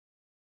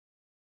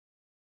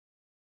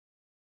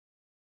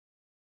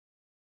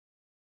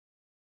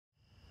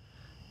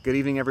Good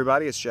evening,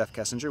 everybody. It's Jeff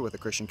Kessinger with the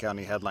Christian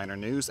County Headliner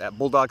News at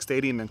Bulldog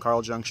Stadium in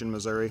Carl Junction,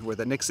 Missouri, where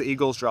the Nixa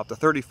Eagles dropped a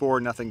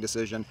 34-0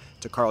 decision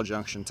to Carl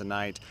Junction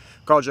tonight.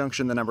 Carl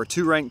Junction, the number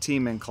 2 ranked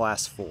team in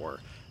Class 4.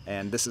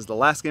 And this is the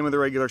last game of the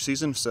regular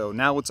season, so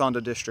now it's on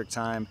to district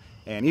time.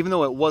 And even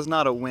though it was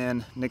not a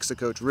win, Nixa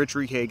coach Rich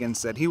Rehagen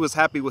said he was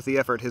happy with the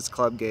effort his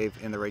club gave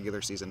in the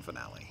regular season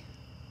finale.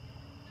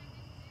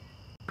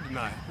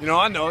 Tonight.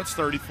 I know it's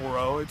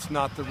 34-0. It's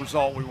not the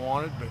result we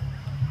wanted, but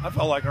I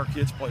felt like our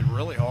kids played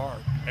really hard.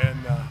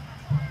 And,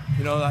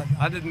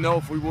 I didn't know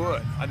if we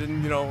would. I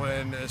didn't,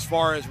 and as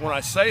far as when I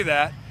say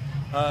that,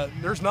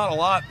 there's not a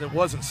lot that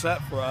wasn't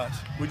set for us.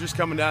 We're just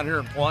coming down here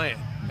and playing.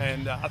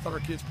 And I thought our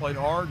kids played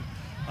hard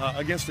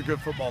against a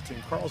good football team.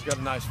 Carl's got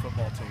a nice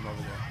football team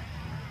over there.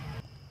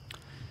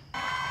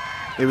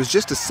 It was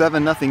just a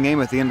 7-0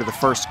 game at the end of the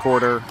first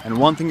quarter, and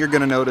one thing you're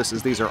going to notice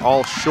is these are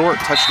all short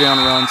touchdown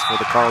runs for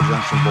the Carl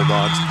Junction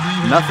Bulldogs.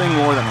 Nothing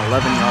more than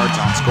 11 yards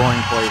on scoring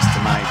plays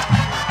tonight.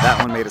 That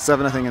one made it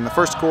 7-0 in the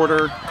first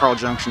quarter. Carl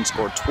Junction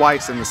scored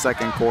twice in the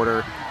second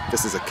quarter.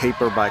 This is a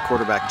caper by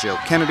quarterback Joe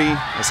Kennedy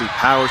as he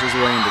powers his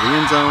way into the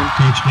end zone.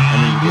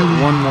 And then you get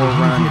one more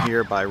run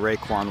here by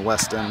Raekwon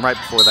Weston right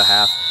before the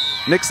half.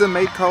 Nixa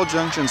made Carl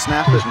Junction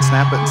snap it and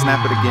snap it and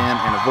snap it again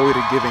and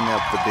avoided giving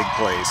up the big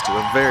plays to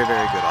a very,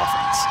 very good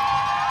offense.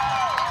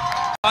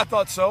 I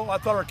thought so. I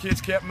thought our kids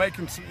kept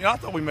making some, I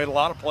thought we made a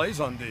lot of plays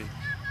on D.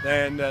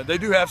 And they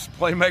do have some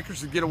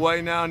playmakers that get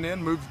away now and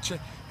then,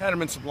 had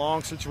them in some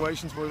long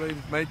situations where they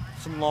make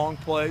some long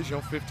plays,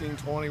 15,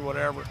 20,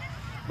 whatever.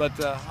 But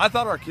I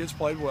thought our kids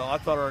played well. I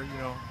thought our,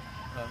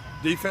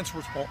 defense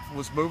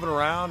was moving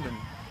around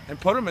and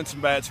put them in some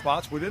bad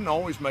spots. We didn't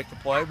always make the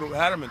play, but we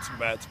had them in some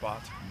bad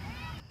spots.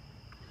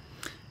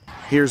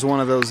 Here's one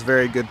of those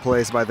very good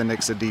plays by the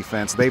Nixa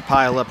defense. They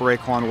pile up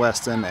Raekwon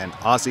Weston, and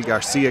Ozzie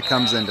Garcia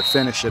comes in to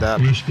finish it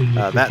up.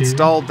 That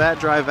stalled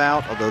that drive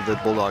out, although the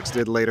Bulldogs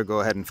did later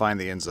go ahead and find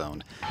the end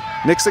zone.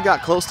 Nixa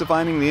got close to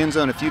finding the end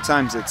zone a few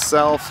times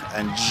itself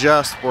and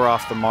just were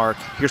off the mark.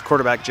 Here's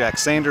quarterback Jack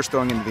Sanders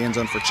throwing into the end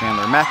zone for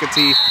Chandler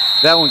McAtee.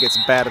 That one gets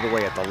batted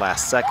away at the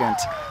last second.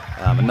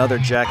 Another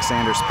Jack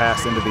Sanders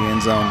pass into the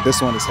end zone.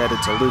 This one is headed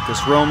to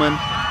Lucas Roman,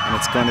 and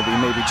it's going to be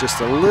maybe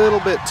just a little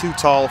bit too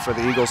tall for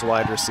the Eagles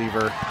wide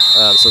receiver.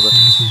 So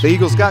the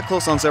Eagles got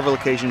close on several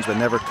occasions but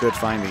never could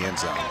find the end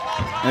zone.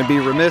 And it'd be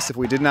remiss if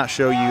we did not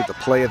show you the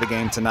play of the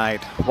game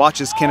tonight.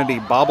 Watch as Kennedy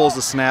bobbles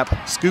the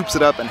snap, scoops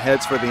it up, and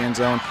heads for the end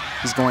zone.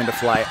 He's going to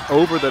fly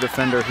over the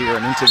defender here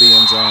and into the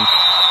end zone.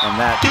 And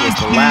that is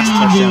the last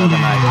touchdown of the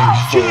night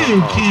for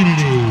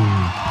Kennedy.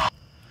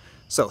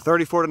 So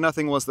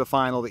 34-0 was the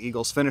final. The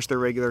Eagles finished their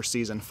regular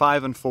season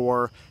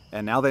 5-4,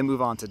 and now they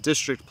move on to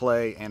district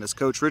play. And as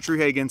Coach Rich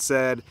Rehagen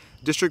said,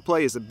 district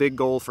play is a big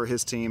goal for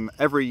his team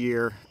every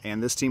year,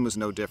 and this team was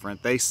no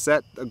different. They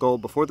set a goal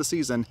before the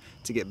season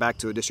to get back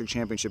to a district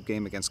championship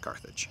game against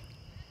Carthage.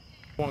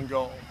 One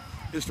goal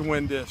is to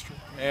win district,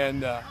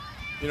 and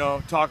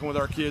talking with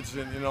our kids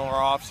in our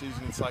off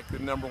season, it's like the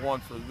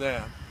 #1 for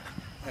them.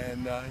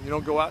 And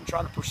go out and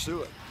try to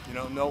pursue it.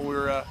 Know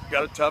we're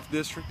got a tough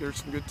district. There's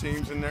some good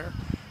teams in there,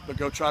 but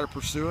go try to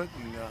pursue it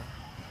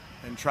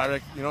and try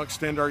to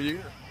extend our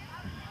year.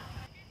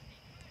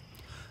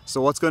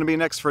 So what's going to be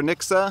next for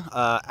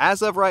Nixa?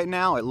 As of right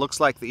now, it looks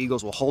like the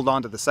Eagles will hold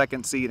on to the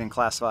 2nd seed in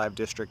Class 5,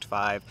 District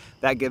 5.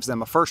 That gives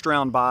them a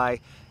first-round bye,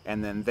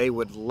 and then they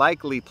would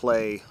likely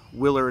play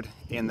Willard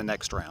in the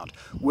next round.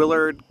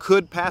 Willard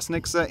could pass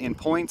Nixa in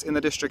points in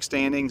the district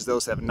standings.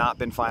 Those have not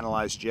been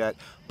finalized yet,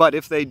 but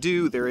if they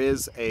do, there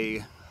is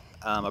a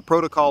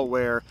protocol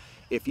where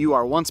if you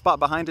are one spot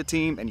behind a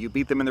team and you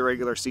beat them in the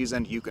regular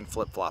season, you can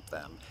flip-flop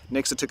them.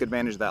 Nixa took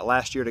advantage of that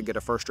last year to get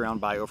a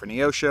first-round bye over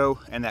Neosho,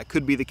 and that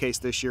could be the case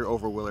this year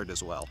over Willard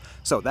as well.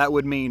 So that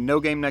would mean no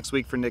game next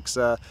week for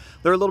Nixa.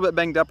 They're a little bit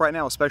banged up right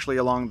now, especially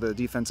along the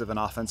defensive and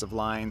offensive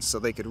lines, so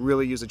they could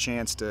really use a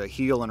chance to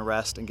heal and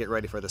rest and get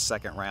ready for the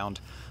 2nd round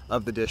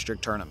of the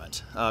district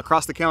tournament.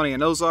 Across the county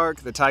in Ozark,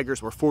 the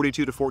Tigers were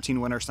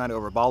 42-14 winners tonight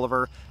over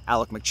Bolivar.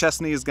 Alec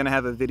McChesney is going to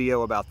have a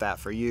video about that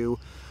for you.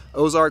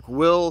 Ozark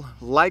will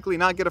likely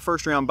not get a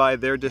first-round bye.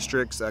 Their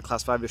district's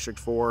Class 5 District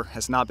 4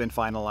 has not been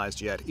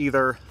finalized yet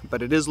either,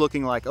 but it is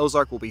looking like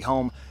Ozark will be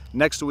home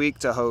next week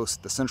to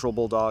host the Central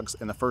Bulldogs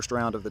in the first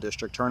round of the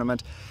district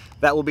tournament.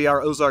 That will be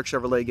our Ozark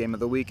Chevrolet game of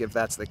the week if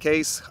that's the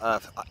case.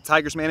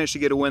 Tigers managed to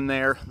get a win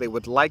there. They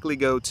would likely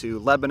go to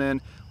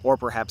Lebanon or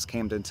perhaps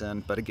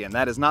Camdenton, but again,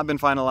 that has not been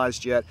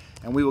finalized yet,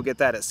 and we will get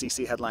that at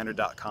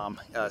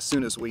ccheadliner.com as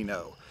soon as we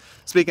know.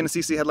 Speaking of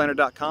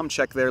ccheadliner.com,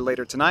 check there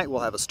later tonight. We'll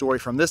have a story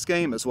from this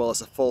game as well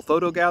as a full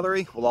photo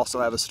gallery. We'll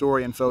also have a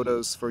story and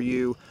photos for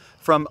you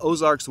from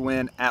Ozark's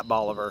win at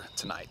Bolivar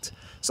tonight.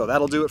 So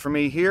that'll do it for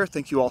me here.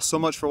 Thank you all so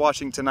much for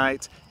watching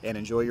tonight, and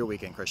enjoy your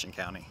weekend, Christian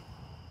County.